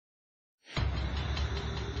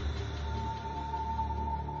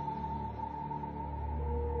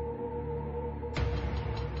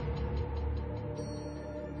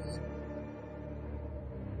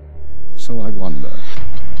So I wonder,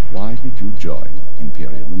 why did you join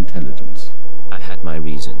Imperial Intelligence? I had my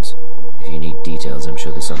reasons. If you need details, I'm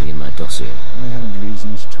sure there's something in my dossier. I had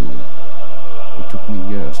reasons too. It took me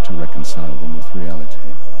years to reconcile them with reality.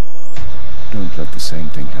 Don't let the same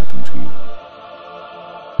thing happen to you.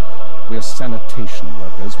 We're sanitation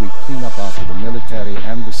workers. We clean up after the military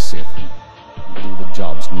and the Sith and do the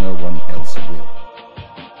jobs no one else will.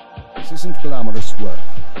 This isn't glamorous work.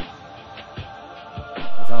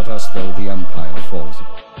 Without us, though, the Empire falls.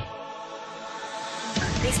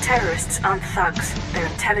 These terrorists aren't thugs. They're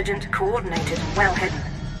intelligent, coordinated, and well hidden.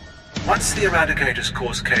 Once the Eradicators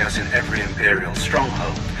cause chaos in every Imperial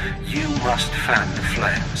stronghold, you must fan the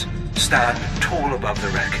flames. Stand tall above the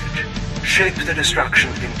wreckage. Shape the destruction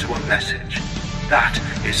into a message. That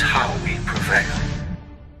is how we prevail.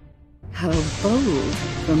 How bold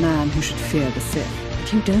for a man who should fear the Sith,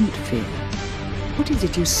 but you don't fear. What is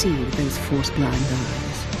it you see with those force-blind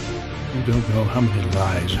eyes? You don't know how many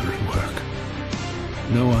lies are at work.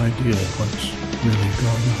 No idea what's really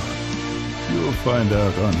going on. You'll find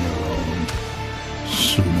out on your own,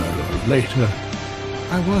 sooner or later.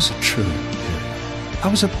 I was a true Imperial. I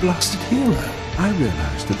was a blasted hero. I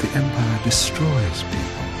realized that the Empire destroys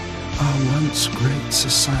people. Our once great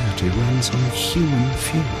society runs on human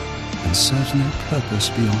fuel and serves no purpose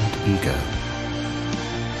beyond ego.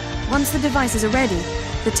 Once the devices are ready,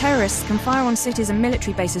 the terrorists can fire on cities and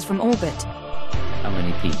military bases from orbit. How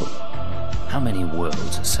many people? How many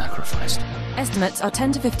worlds are sacrificed? Estimates are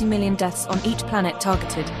 10 to 50 million deaths on each planet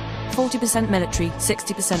targeted. 40% military,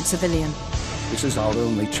 60% civilian. This is our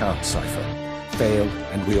only chance, Cypher. Fail,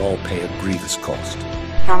 and we all pay a grievous cost.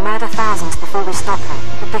 He'll murder thousands before we stop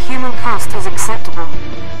him, but the human cost is acceptable.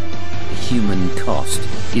 The human cost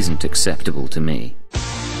isn't acceptable to me.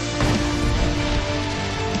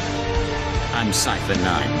 I'm Cypher 9.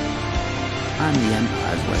 I'm the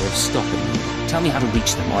Empire's way of stopping you. Tell me how to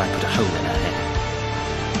reach them or I put a hole in her head.